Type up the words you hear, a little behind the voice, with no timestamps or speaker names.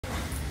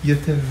You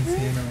tell me,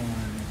 say you know.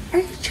 Are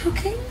you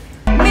joking?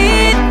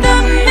 Meet the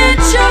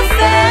Mitchell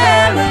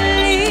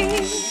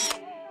family.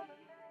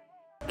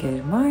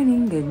 Good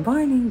morning, good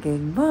morning,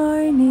 good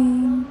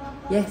morning.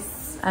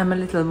 Yes, I'm a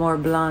little more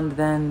blonde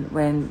than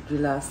when you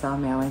last saw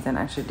me. I went and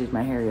actually did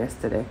my hair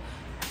yesterday.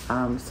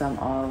 So I'm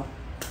all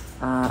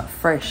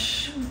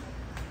fresh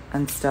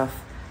and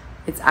stuff.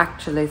 It's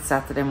actually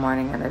Saturday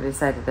morning and I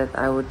decided that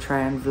I would try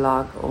and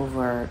vlog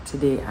over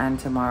today and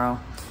tomorrow.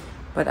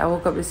 But I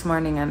woke up this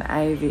morning and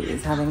Ivy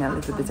is having a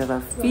little bit of a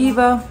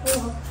fever,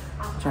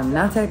 which I'm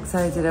not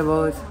excited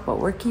about, but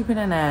we're keeping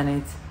an eye on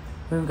it.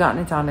 We've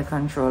gotten it under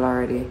control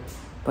already,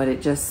 but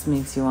it just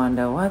makes you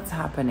wonder what's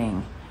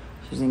happening.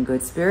 She's in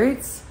good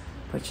spirits,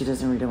 but she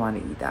doesn't really want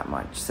to eat that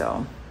much,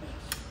 so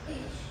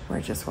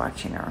we're just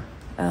watching her.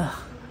 Ugh,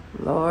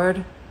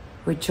 Lord.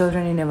 With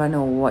children, you never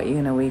know what you're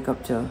gonna wake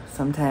up to.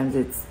 Sometimes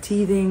it's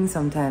teething,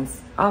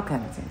 sometimes all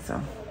kinds of things.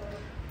 So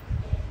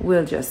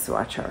we'll just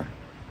watch her.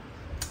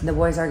 The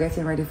boys are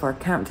getting ready for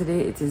camp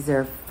today. It is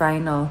their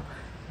final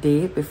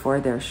day before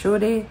their show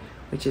day,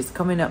 which is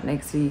coming up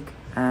next week,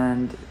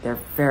 and they're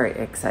very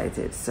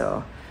excited.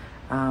 So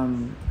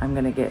I'm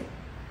gonna get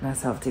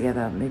myself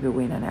together. Maybe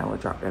Wayne and I will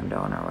drop them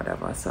down or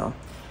whatever. So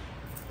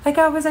like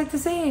I always like to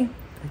say,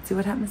 let's see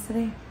what happens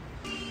today.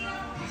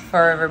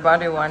 For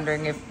everybody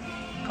wondering if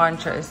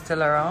Pancho is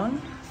still around,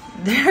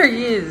 there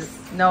he is.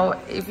 Now,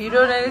 if you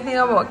don't know anything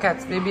about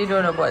cats, maybe you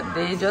don't know, but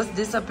they just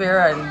disappear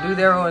and do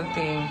their own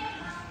thing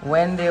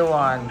when they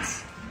want.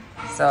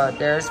 So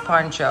there's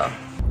Pancho.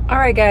 All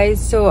right, guys,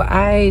 so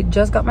I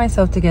just got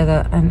myself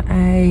together and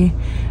I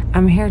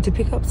am here to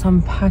pick up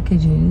some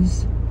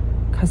packages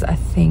because I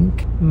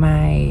think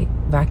my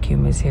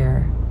vacuum is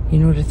here. You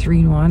know, the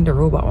 3-in-1, the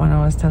robot one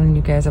I was telling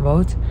you guys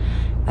about?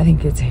 I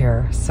think it's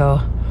here.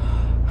 So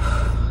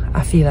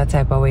I feel that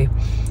type of way.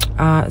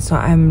 So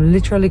I'm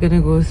literally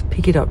gonna go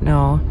pick it up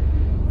now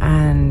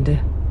and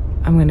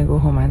I'm gonna go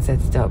home and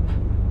set it up.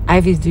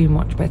 Ivy's doing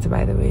much better,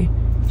 by the way.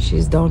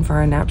 She's down for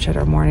her nap. She had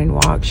her morning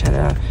walk, she had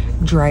a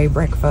dry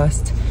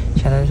breakfast,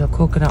 she had a little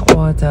coconut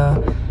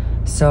water.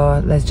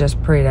 So let's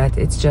just pray that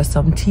it's just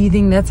some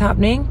teething that's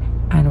happening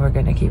and we're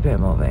gonna keep it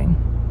moving.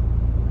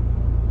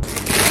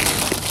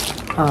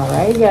 All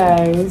right,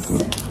 guys,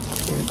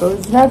 here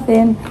goes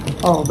nothing.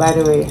 Oh, by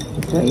the way,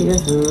 don't you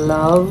just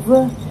love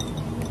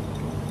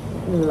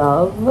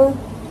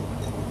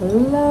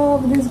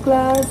this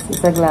glass?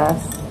 It's a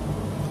glass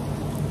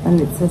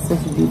and it says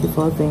such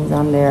beautiful things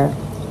on there,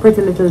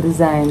 pretty little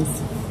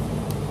designs.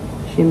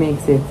 She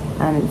makes it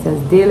and it says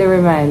daily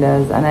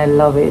reminders and I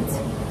love it.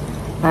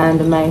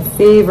 And my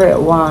favorite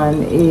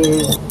one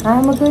is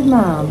I'm a good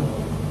mom.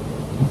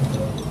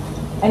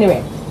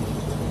 Anyway,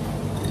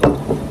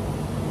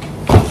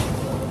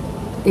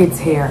 it's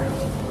here.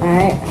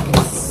 I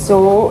am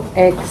so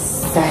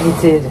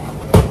excited.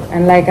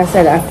 And like I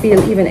said, I feel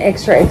even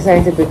extra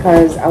excited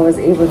because I was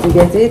able to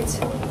get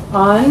it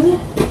on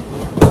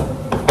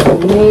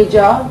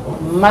major,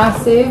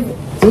 massive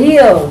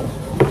deal.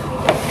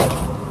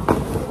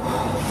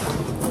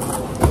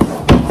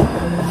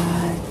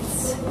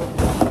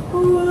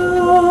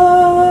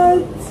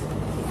 What?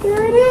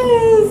 There it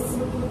is.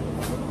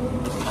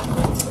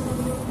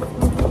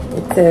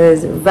 It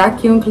says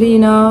vacuum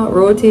cleaner,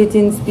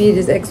 rotating speed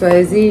is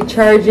XYZ,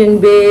 charging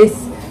base,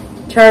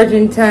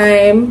 charging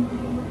time.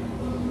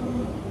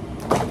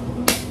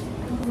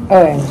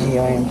 OMG,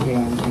 OMG,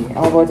 OMG.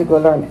 I'm about to go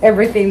learn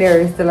everything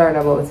there is to learn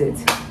about it.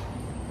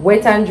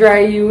 Wet and dry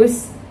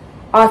use,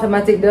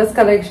 automatic dust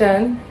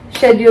collection,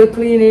 schedule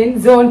cleaning,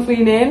 zone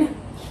cleaning.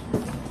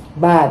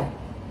 Bad.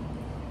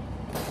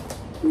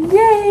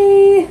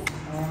 Yay!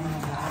 Oh my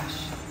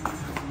gosh.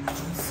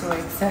 I'm so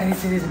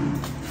excited.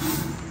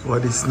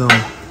 What is now?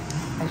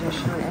 I just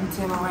showed it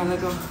empty a while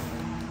ago.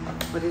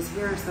 But it's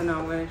here, so now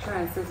I'm going to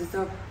try and set it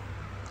up.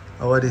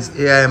 Oh, what is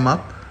AI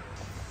map?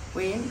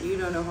 Wayne, you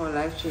don't know how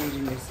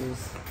life-changing this is.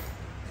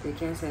 So you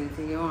can't say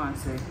anything you want,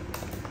 so you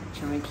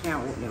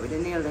can't open it with a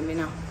nail, let me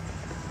know.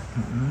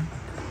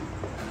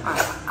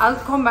 I'll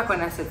come back when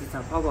I set it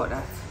up. How about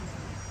that?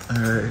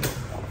 Alright.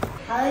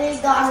 How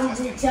you got on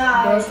the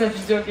job? Don't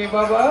touch it, okay,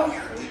 Baba?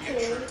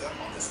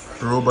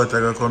 Robot are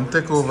gonna come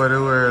take over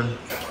the world.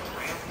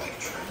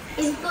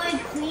 It's going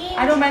to clean.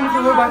 I don't mind if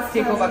the robots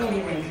take over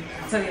cleaning.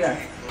 I'll tell you that.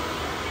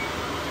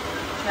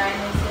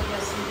 Chinese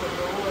just see the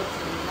robots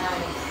are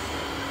nice.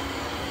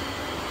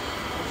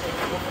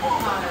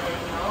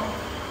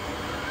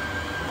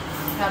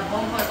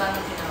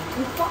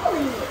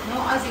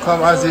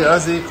 Come,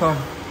 Ozzy, come.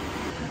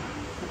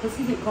 Let's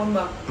see if it come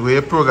back. Where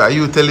you program?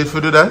 You tell it to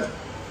do that?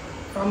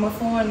 From my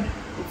phone,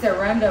 it's a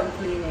random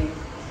cleaning.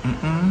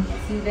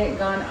 See that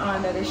gone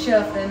under the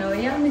shelf, they know,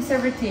 yeah, miss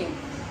everything.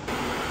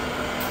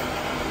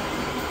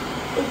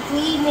 It's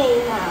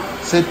cleaning now.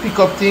 So it pick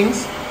up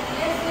things?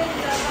 Yes,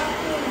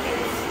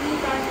 you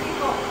can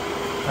pick up.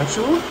 That's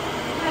true?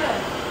 Yeah.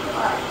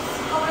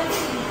 Come and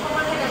see, come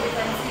ahead of it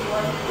and see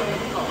what you're going to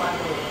pick up on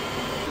there.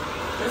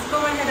 Just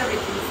go ahead of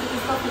it, you see the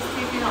stuff is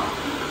picking up.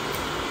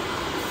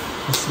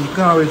 You see, you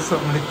can't wait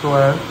something like a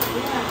while.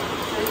 Yeah,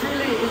 so it's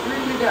really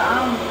the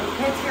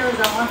pet hairs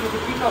I wanted to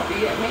pick up, you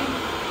get me?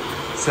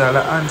 See all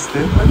the ants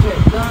there? Okay,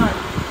 gone.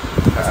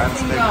 The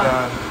ants they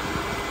gone.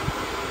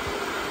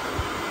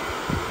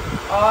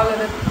 All of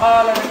the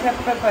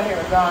pepper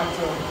here gone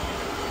too.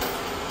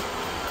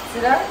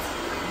 See that?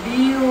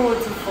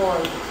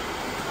 Beautiful.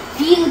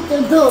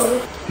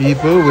 Beautiful.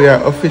 People, we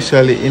are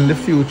officially in the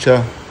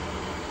future.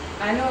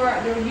 I know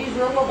these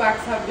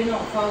Robobacks have been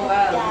up for a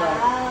while.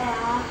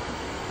 Yeah.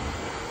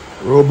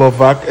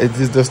 Robovac, it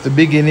is just the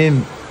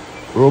beginning.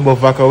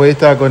 Robovac, where it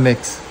go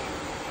next?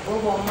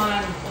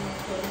 Roboman.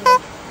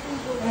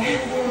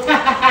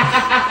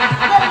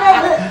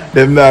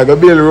 Them not gonna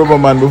build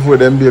Roboman before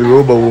them build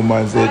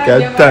Robowoman, so you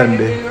can't stand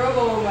it.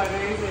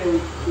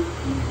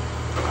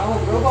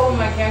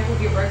 Robowoman can't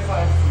cook your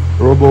breakfast.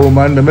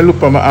 Robowoman, let me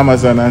look on my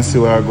Amazon and see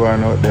what I go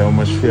on out there, how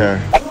much fair.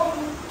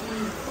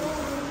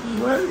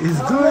 What is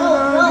going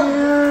on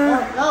here?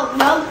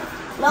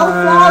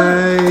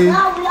 Hi. No,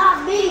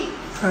 not me.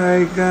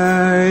 Hi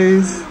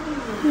guys.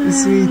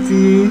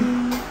 Sweetie.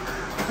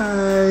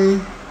 Hi.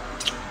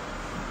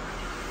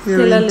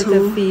 Still a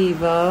little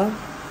fever,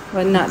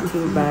 but not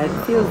too bad.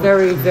 Feel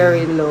very,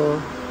 very low.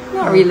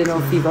 Not really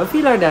no fever.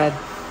 Feel her dad.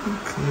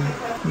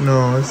 Okay.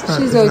 No, it's not.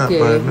 She's it's okay.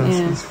 Not bad. No,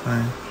 Yeah. she's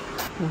fine.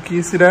 Okay,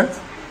 you see that?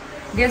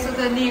 Guess what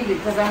I named it?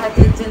 Because I had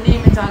to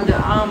name it on the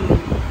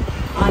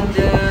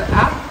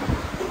app.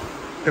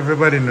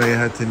 Everybody know you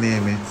had to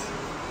name it.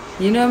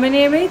 You know my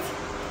name it?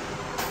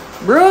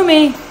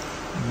 Broomy.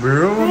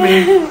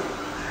 Broomy.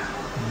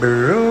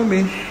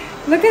 Broomy.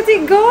 Look at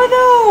it go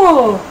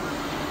though.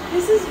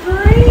 This is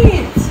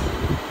great.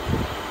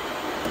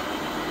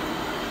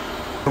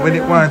 When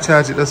it want to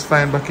charge, it just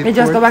find back in It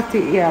just port. go back to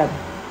yeah.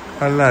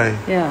 A lie.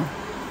 Yeah.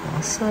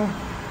 Awesome.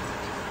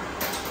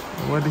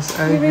 What is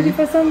You ready Ivy?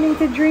 for something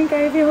to drink,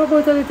 Ivy? How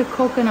about a little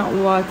coconut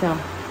water?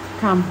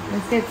 Come,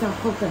 let's get some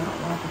coconut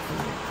water for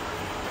you.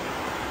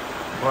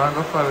 Go and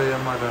go follow your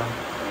mother.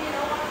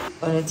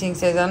 When the thing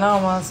says a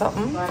normal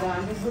something.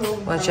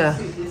 Watch ya.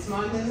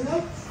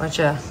 Watch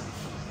ya.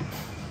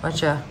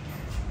 Watch ya.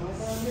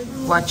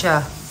 Watch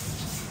ya.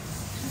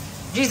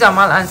 Jesus, I'm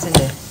all answering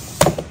there.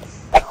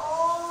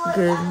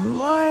 Good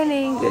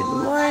morning, good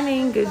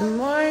morning, good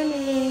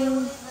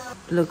morning.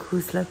 Look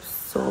who slept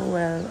so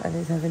well and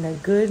is having a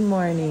good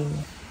morning.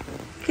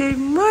 Good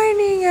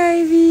morning,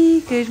 Ivy.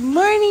 Good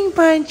morning,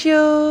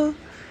 Pancho.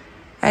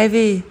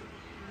 Ivy,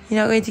 you're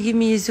not going to give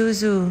me a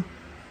Zuzu.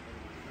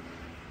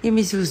 Give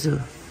me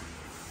Zuzu.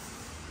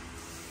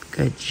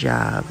 Good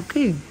job.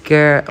 Good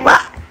girl.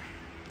 What?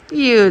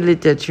 You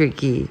little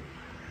tricky.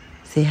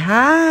 Say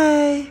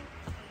hi.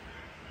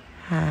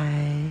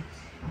 Hi.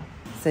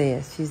 So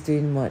yes, she's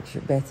doing much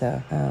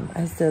better.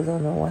 I still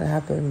don't know what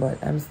happened, but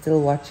I'm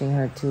still watching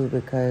her too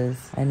because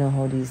I know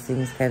how these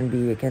things can be.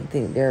 You can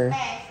think they're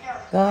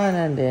gone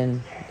and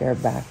then they're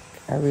back.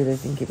 I really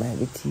think it might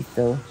be teeth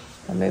though.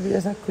 Or maybe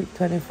just a quick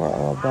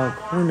 24-hour bug.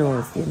 Who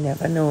knows? You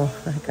never know,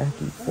 like I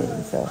keep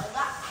saying. So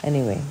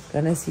anyway,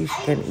 gonna see if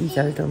she can eat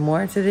a little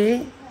more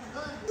today.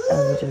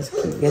 And we just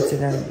keep getting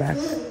her back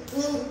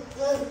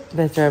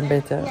better and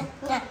better.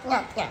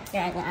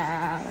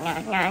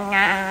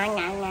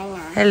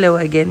 Hello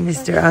again,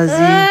 Mr.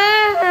 Ozzy.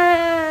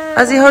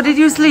 Ozzy, how did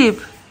you sleep?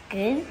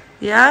 Good.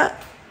 Yeah?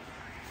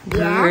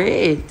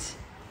 Great.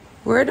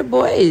 Where are the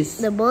boys?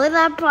 The boys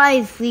are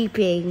probably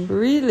sleeping.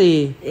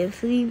 Really? They're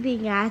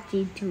sleeping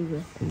actually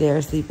too.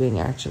 They're sleeping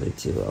actually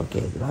too.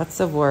 Okay, lots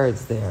of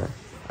words there.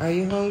 Are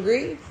you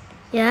hungry?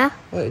 Yeah.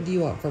 What do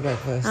you want for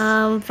breakfast?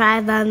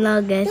 Fried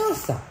nuggets Don't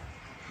stop.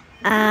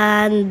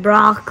 and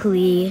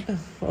broccoli.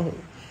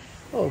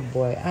 Oh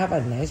boy, I have a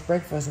nice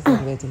breakfast that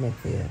I'm going to make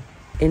for you.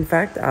 In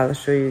fact, I'll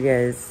show you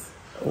guys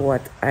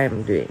what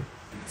I'm doing.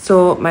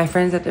 So my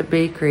friends at the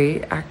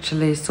bakery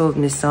actually sold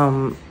me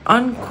some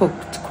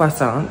uncooked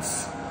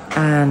croissants.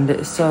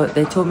 And so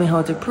they told me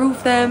how to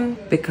proof them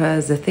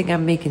because the thing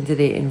I'm making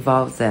today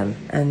involves them.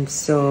 And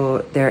so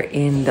they're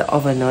in the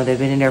oven now. They've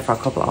been in there for a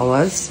couple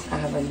hours. I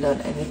haven't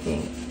done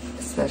anything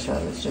special.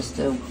 It's just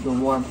the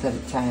warmth at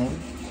the time.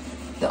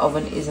 The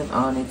oven isn't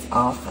on, it's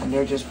off, and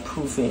they're just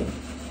proofing.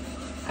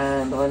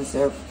 And once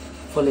they're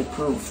fully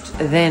proofed,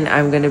 then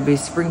I'm gonna be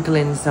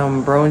sprinkling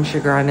some brown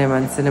sugar on them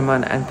and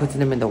cinnamon and putting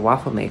them in the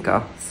waffle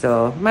maker.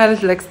 So my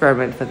little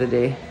experiment for the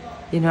day.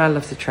 You know, I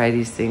love to try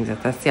these things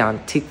that I see on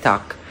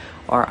TikTok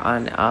or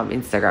on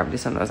Instagram.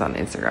 This one was on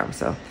Instagram.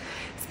 So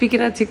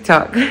speaking of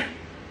TikTok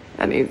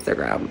and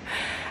Instagram,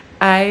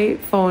 I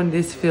found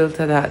this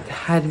filter that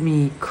had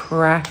me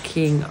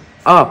cracking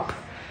up,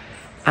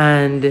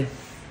 and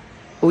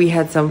we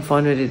had some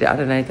fun with it the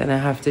other night, and I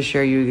have to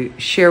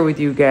share with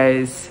you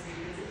guys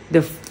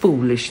the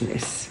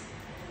foolishness.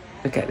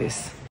 Look at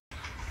this.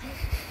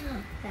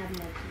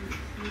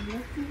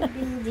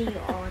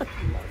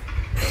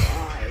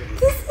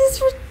 This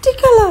is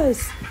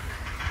ridiculous.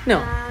 No,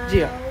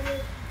 Gio.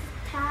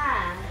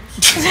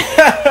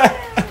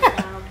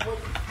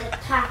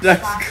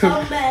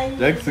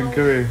 Jackson,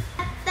 come here.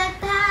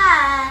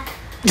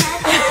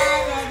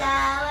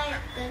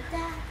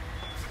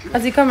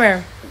 Ozzy, come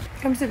here.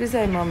 Come sit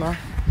beside Mama.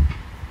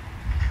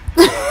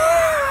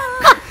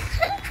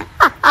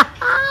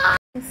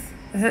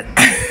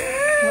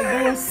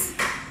 Vamos.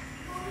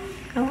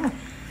 Come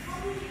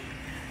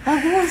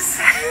Vamos.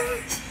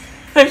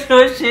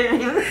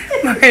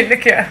 Okay,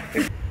 look here.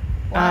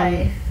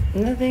 Why?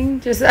 Nothing.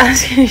 Just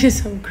asking you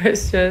some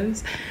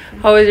questions.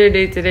 How was your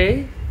day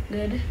today?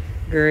 Good.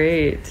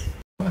 Great.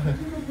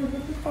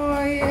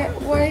 Oh yeah.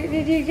 What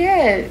did you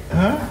get?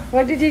 Huh?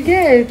 What did you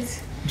get?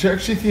 Jerk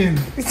chicken.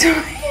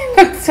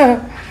 So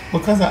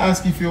Because I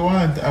asked if you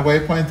want, and why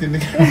you pointing the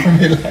camera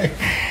me like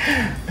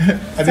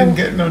I didn't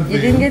get none for you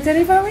didn't get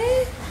any for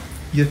me?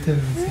 You tell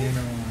me say you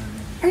don't want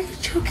it. Are you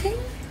joking?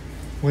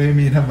 What do you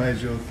mean am I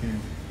joking?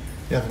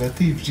 You have got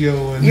thief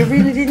Joe and You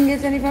really didn't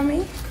get any for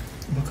me?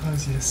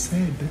 because you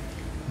said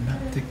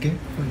not to get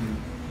for you.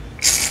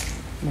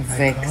 I'm I called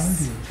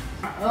vexed. you.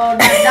 Oh,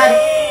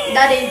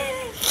 Daddy.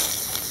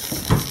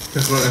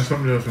 That's what there's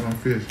something else on my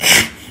face.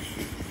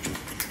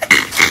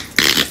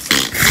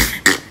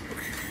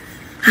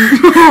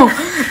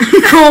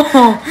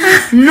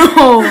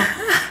 No.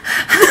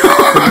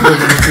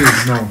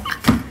 No.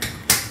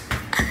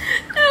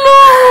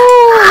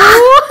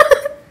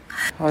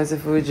 How's the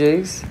food,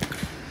 Jigs?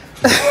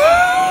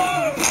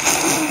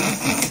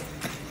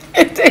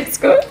 It tastes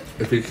good.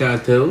 If you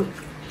can't tell,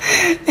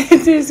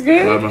 It tastes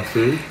good. buy my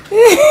food.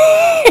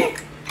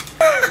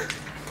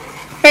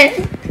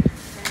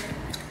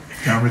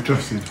 Can't be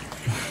trusted.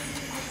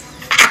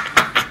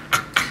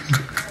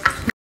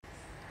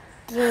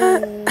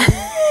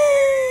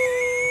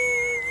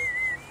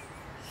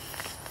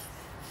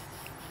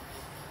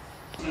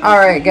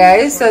 Alright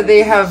guys, so they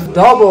have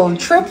doubled,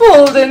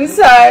 tripled in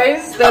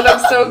size. They look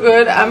so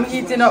good. I'm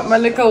heating up my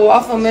little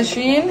waffle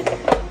machine.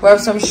 We have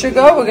some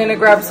sugar. We're gonna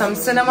grab some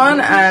cinnamon,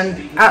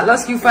 and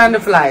Atlas, you find the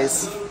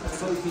flies.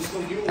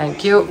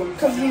 Thank you.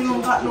 Because we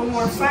don't got no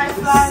more flies.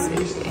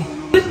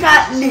 Look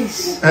at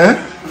this.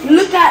 Eh?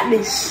 Look at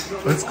this.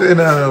 What's going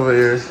on over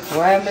here?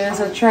 Why I'm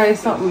gonna try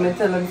something. I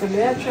tell them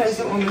today I try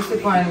something to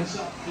slip on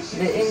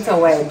the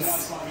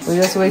interwebs.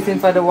 We're just waiting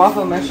for the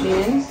waffle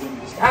machine.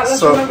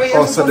 Atlas, remember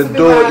you're So supposed the to be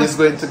dough back is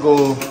going to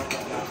go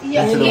into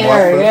the here,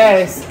 waffle.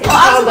 yes. It's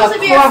called a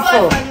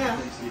croissant.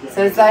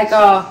 So it's like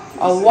a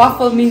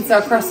waffle meets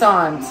a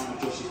croissant.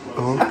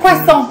 A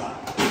croissant.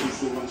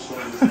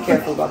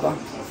 Careful, Baba.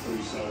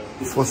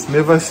 First,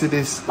 never see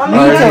this. Me I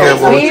hear too.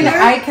 about Queen, it.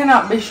 I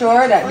cannot be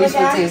sure that this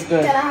will taste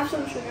good. Can I have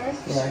some sugar?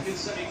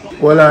 Yes.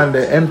 Hold on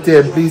there.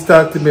 MTN, please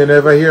talk to me.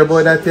 Never hear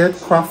about that yet?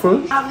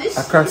 Croffle? Have this?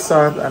 A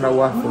croissant and a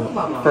waffle.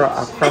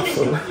 A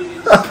croffle.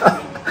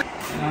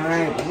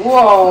 Alright.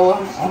 Whoa.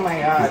 Oh my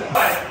god.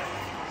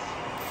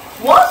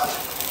 What?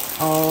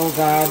 Oh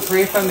god.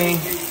 Pray for me.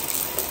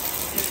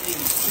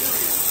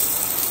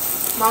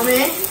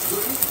 Mommy?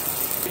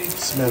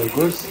 Smell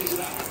good.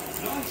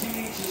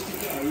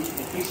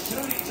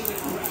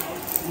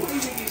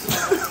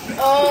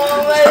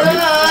 Oh my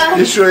god.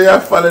 You sure you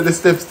have followed the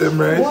steps them,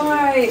 right?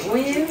 Why?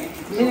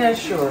 We're not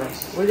sure.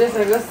 We're just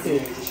like, let's see.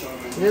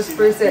 Just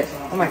press it.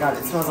 Oh my god,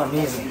 it smells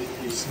amazing.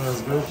 It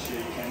smells good.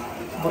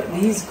 But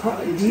these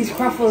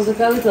croffles look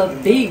a little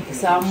big,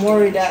 so I'm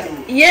worried that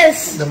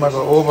Yes. They might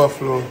go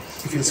overflow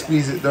if you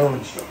squeeze it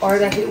down. or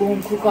that it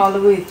won't cook all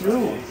the way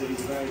through.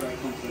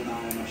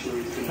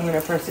 I'm gonna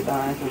press it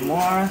down a little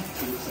more.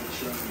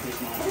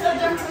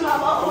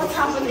 What's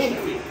happening?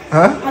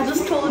 Huh? I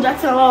just told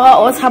Jackson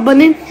about what's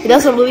happening. He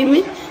doesn't believe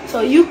me.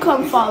 So you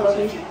come follow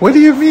me. What do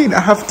you mean? I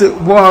have to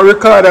go and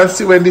record and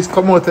see when this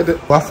come out of the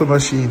waffle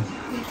machine.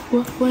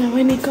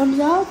 When he comes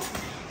out,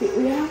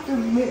 we have to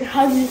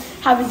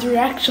have his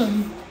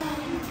reaction.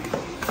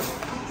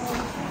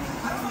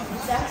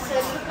 Jackson,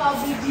 look how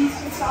big these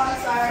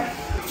croissants are.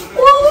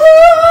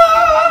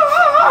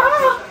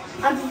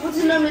 I'm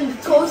putting them in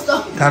the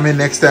toaster. I mean,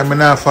 next time I'm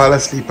not fall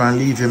asleep and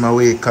leave him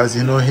awake because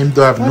you know him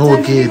don't have no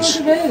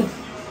gauge.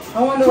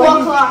 I wonder 2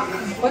 o'clock.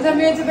 what time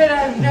you went to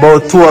bed?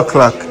 About 2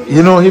 o'clock.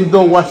 You know him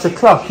don't watch the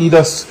clock. He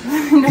just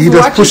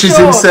watch pushes the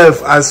show.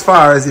 himself as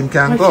far as him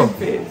can go.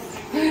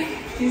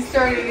 He's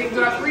starting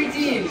into a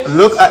routine.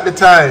 Look at the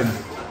time.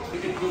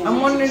 I'm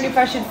wondering if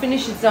I should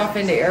finish it off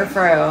in the air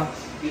fryer.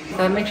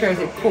 So make sure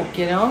it cook,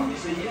 you know?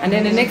 And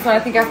then the next one I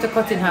think I have to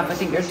cut in half. I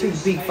think they're too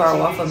big for a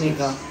waffle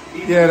maker.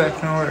 Yeah, that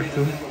can work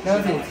too. That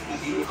was it.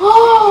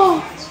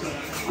 Oh!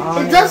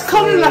 It does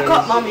come in my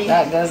cup, mommy.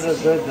 That does look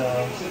good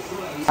though.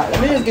 Alright,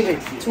 let me just give it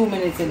 2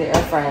 minutes in the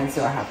air fryer and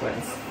see what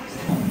happens.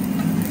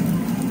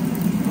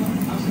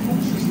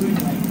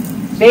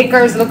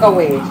 Bakers look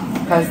away.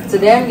 Because to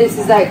them this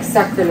is like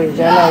sacrilege.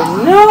 They're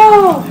like,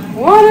 no!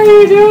 What are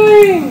you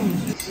doing?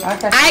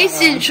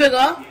 Icing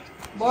sugar.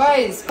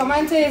 Boys, come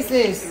and taste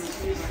this.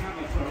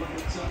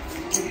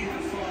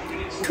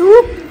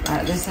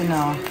 Alright, listen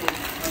now.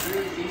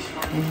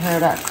 You hear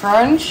that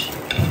crunch?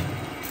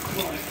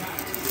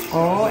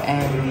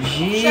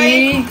 OMG. Shall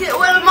you cook it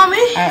well,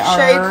 mommy?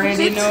 I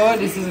already know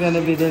this is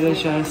gonna be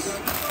delicious.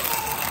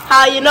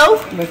 How you know?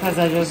 Because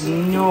I just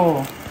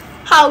know.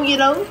 How you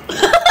know?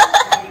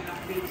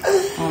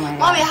 Oh my god.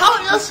 Mommy, how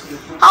it just?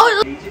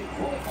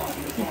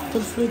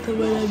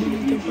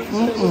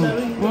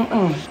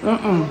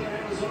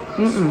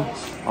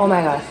 Oh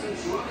my god.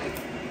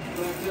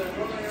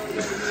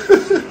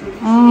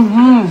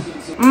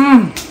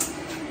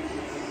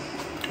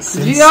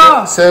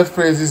 Yeah.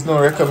 Self-praise is no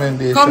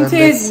recommendation. Come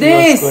taste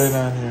this. What's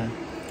going on here?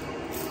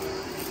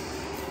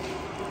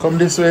 Come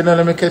this way now,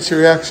 let me catch your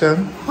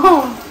reaction.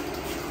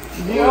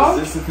 Yeah.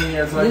 This is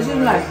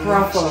like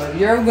truffle.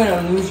 You're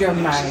gonna lose your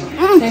mind.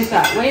 Taste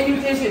that. When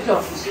you taste it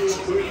up.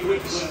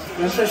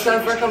 That's a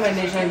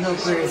self-recommendation is no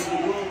praise.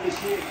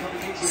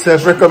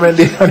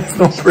 Self-recommendation is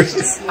no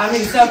praise. I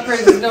mean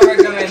self-praise is no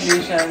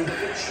recommendation.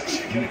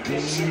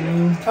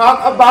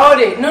 Talk about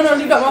it. No,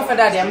 leave that one for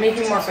daddy. I'm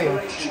making more for you.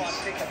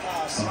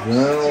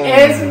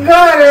 It's good,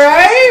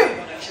 right?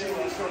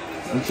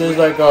 It tastes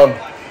like a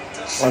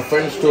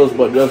French toast,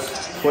 but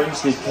just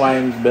 20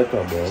 times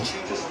better, bro.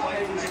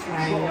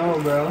 I know,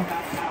 bro.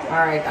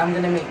 Alright, I'm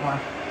gonna make more.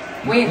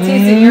 Wait,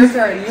 taste it. Your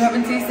turn. You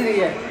haven't tasted it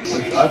yet.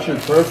 It's actually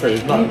perfect.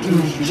 It's not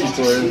too sweet,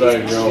 so it's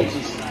like, yo.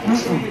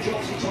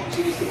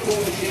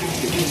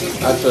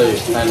 Actually,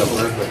 it's kind of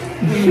perfect.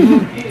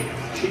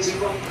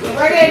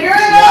 Ready,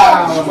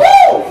 girl!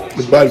 Woo!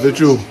 It's bad for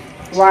you.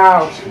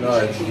 Wow. No,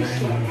 it's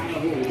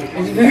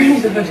very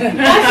good. I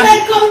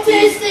said, come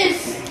taste this.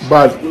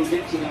 Bad.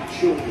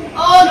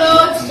 Oh no,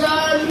 it's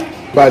done.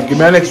 Bad. Give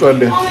me the next one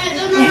then. Mom, it's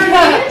done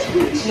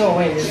already. No,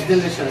 wait, it's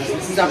delicious.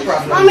 This is a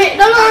problem. Mom, it's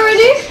done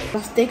already.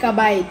 Let's take a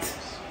bite.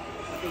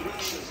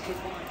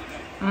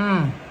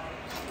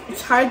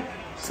 It's hard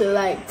to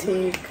like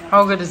take.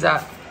 How good is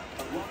that?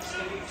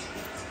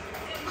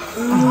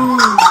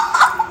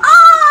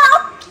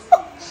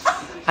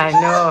 I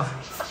know.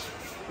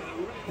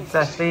 It's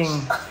a thing.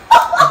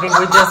 I think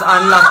we just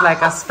unlocked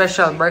like a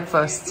special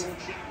breakfast.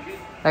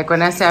 Like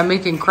when I say I'm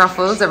making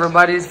cruffles,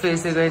 everybody's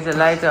face is going to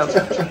light up.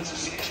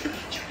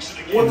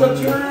 What's a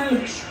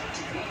turn?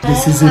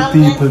 This is it,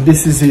 people.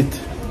 This is it.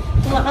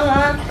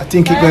 I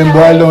think it's going to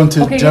boil down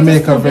to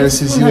Jamaica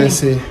versus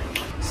USA.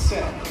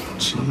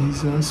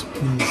 Jesus,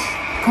 please.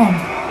 Come,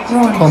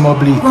 run. Come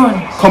oblique. Run.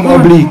 Come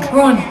Run. oblique.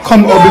 Run.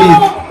 Come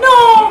oblique.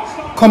 No.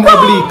 Come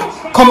oblique.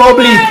 Come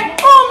oblique.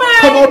 Oh my.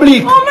 Come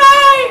oblique. Oh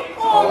my.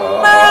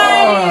 Oh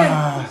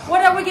my.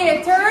 What are we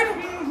getting? Third?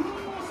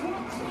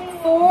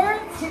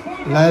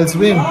 Fourth? Lyles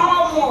win.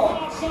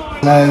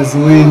 Lyles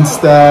win,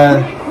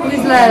 star.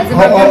 Who's Lyles?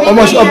 How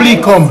much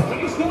oblique come?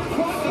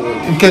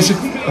 In case you,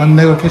 I'm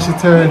never catch the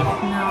third. No.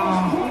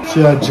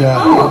 Jaja.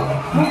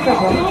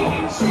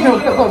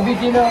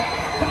 No.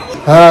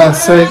 Ah,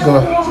 so it go.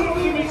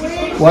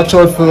 Watch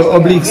out for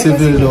oblique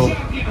civil though.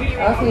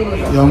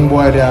 Young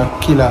boy, they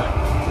are killer.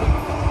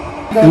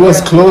 It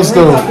was close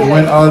though. He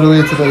went all the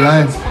way to the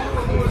line.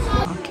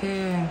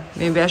 Okay,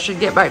 maybe I should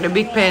get back the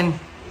big pen.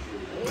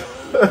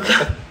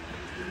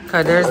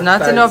 Cause there's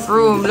not enough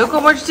room. Look how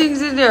much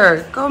things in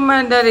there. Come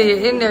on,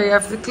 daddy, in there. You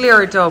have to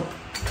clear it up.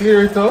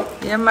 Clear it up?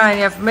 Yeah, man.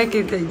 You have to make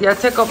it. You have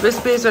to take up the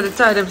space where the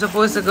tide I'm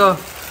supposed to go.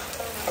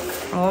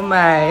 Oh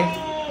my.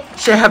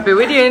 She happy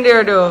with you in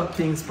there though.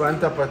 Things on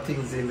top of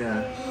things in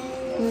there.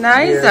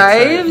 Nice,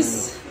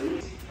 Ives.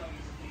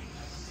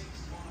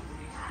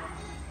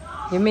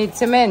 You made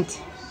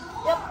cement.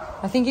 Yep.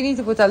 I think you need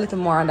to put a little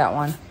more on that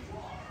one.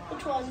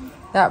 Which one?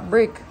 That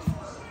brick.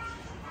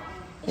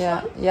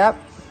 Yeah, yep.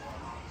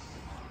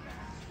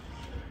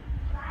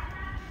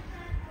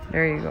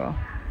 There you go.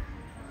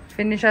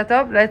 Finish that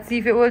up. Let's see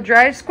if it will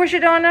dry. Squish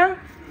it on now.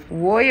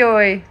 Woy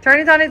oy. Turn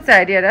it on its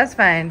side. Yeah, that's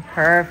fine.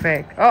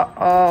 Perfect.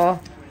 Uh-oh.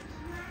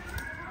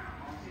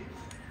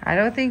 I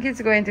don't think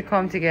it's going to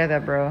come together,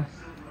 bro.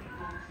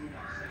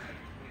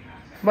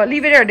 But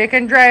leave it there. They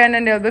can dry and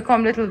then they'll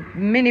become little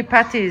mini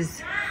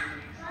patties.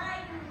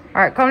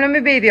 Alright, come let me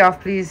bathe you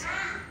off, please.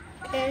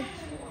 Okay.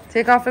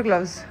 Take off the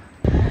gloves.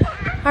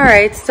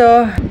 Alright,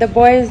 so the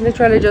boys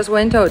literally just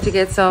went out to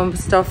get some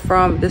stuff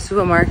from the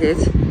supermarket.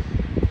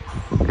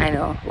 I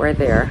know, we're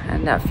there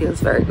and that feels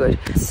very good.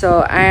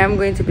 So I am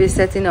going to be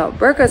setting up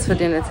burgers for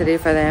dinner today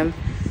for them.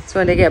 So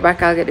when they get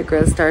back, I'll get the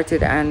girls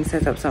started and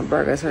set up some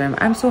burgers for them.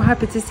 I'm so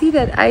happy to see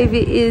that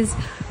Ivy is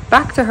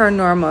back to her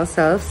normal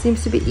self.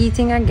 Seems to be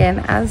eating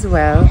again as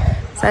well.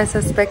 So I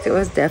suspect it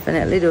was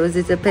definitely those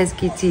little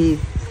pesky teeth.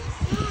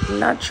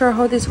 Not sure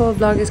how this whole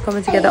vlog is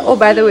coming together. Oh,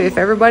 by the way, if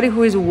everybody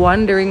who is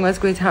wondering what's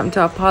going to happen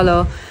to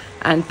Apollo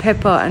and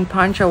Peppa and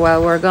Pancha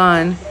while we're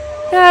gone,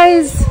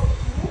 guys,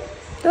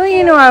 don't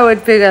you know I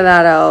would figure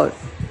that out?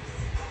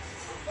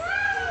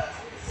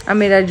 I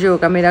made a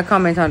joke, I made a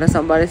comment on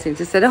somebody since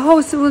he said the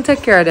host will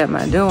take care of them,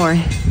 man, don't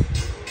worry.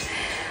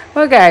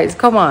 Well guys,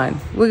 come on,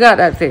 we got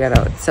that figured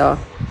out. So,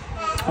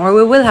 or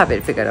we will have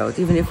it figured out,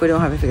 even if we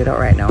don't have it figured out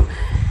right now.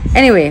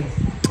 Anyway,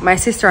 my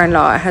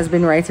sister-in-law has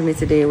been writing me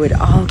today with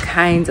all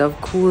kinds of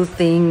cool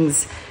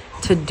things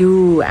to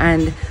do,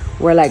 and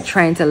we're like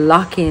trying to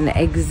lock in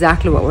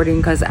exactly what we're doing,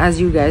 because as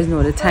you guys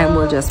know, the time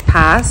will just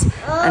pass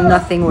and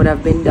nothing would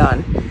have been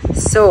done.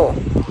 So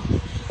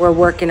we're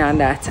working on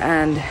that,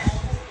 and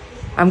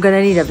I'm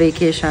gonna need a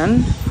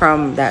vacation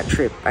from that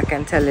trip. I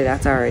can tell you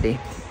that already.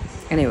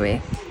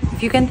 Anyway,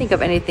 if you can think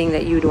of anything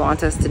that you'd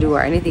want us to do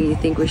or anything you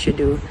think we should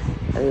do,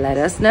 let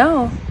us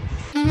know.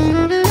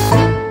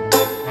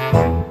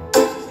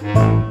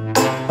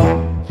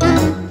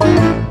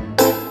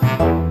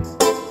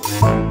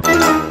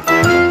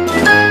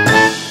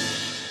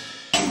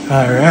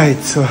 Alright,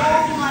 so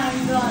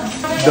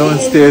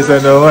downstairs I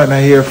know and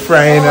I hear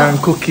frying and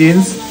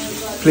cooking.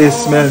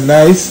 Place smell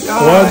nice.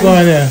 What's going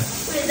on here?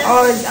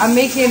 Oh, I'm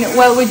making,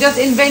 well, we just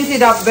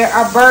invented a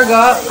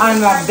burger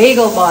and a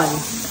bagel bun.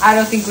 I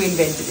don't think we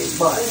invented it,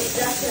 but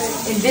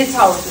in this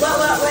house.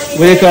 What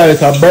do you call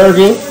it? A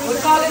burger? We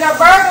call it a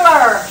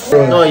burglar.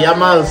 No,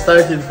 Yamal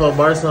started for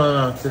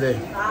Barcelona today.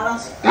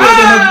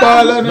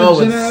 No,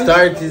 but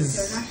start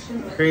is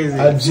crazy.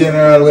 A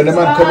general, when the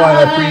man come on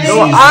a pre-season.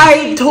 No,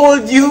 I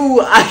told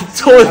you. I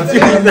told you.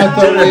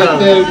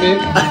 Tell me.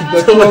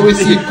 But when we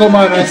see him come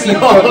on and see him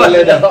cut the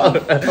leather.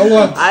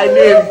 What? I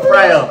knew him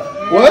prior.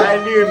 What?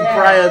 I knew him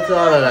prior to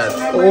all of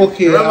that.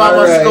 Okay, Remember I'm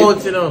a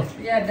scout, you know.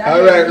 Yeah,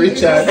 alright,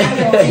 Richard.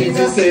 You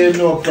just say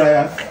no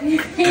prior.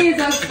 He's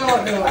a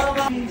scout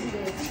though.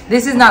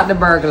 This is not the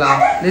burglar.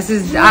 This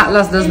is,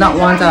 Atlas does not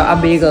want a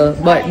bagel,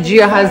 but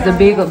Gia has the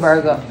bagel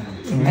burger.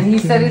 And he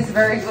said it's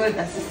very good.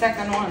 That's the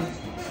second one.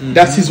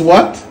 That's his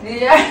what?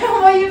 Yeah,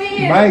 what do you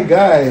mean? My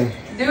guy.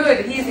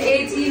 Dude, he's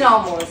 18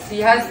 almost. He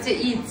has to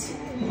eat.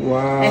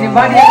 Wow.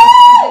 Anybody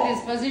else in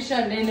this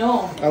position, they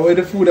know. And where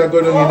the food are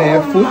going on in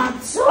your food?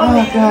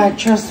 Oh God,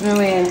 trust me,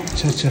 Wayne.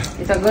 Cha-cha.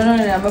 It's a going on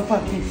in my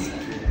pocket.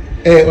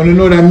 Hey, you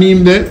know that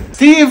meme there?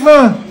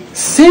 Steven!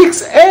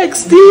 6X,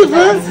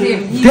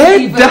 Steven!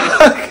 Dead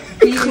dog!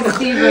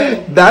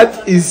 Steven.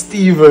 That is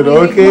Steven,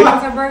 okay? You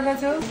want a burger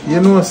too? You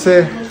know,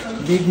 say,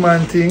 big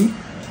man thing.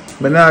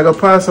 But now I go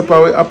pass up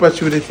our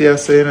opportunity I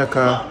say, you know,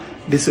 cause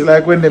this is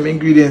like when them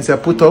ingredients are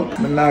put up.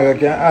 But now I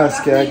can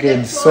ask you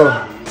again. So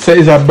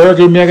is a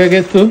burger me I can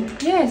get to?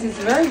 Yes, it's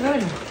very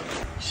good.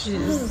 She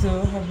is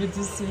so happy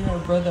to see her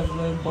brother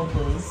blowing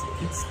bubbles.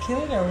 It's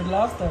killing her with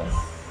laughter.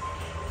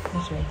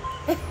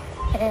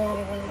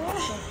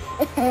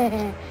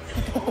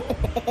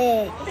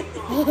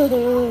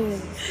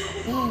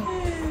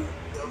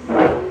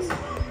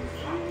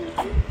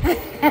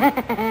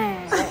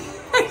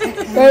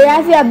 So you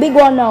have a big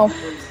one now.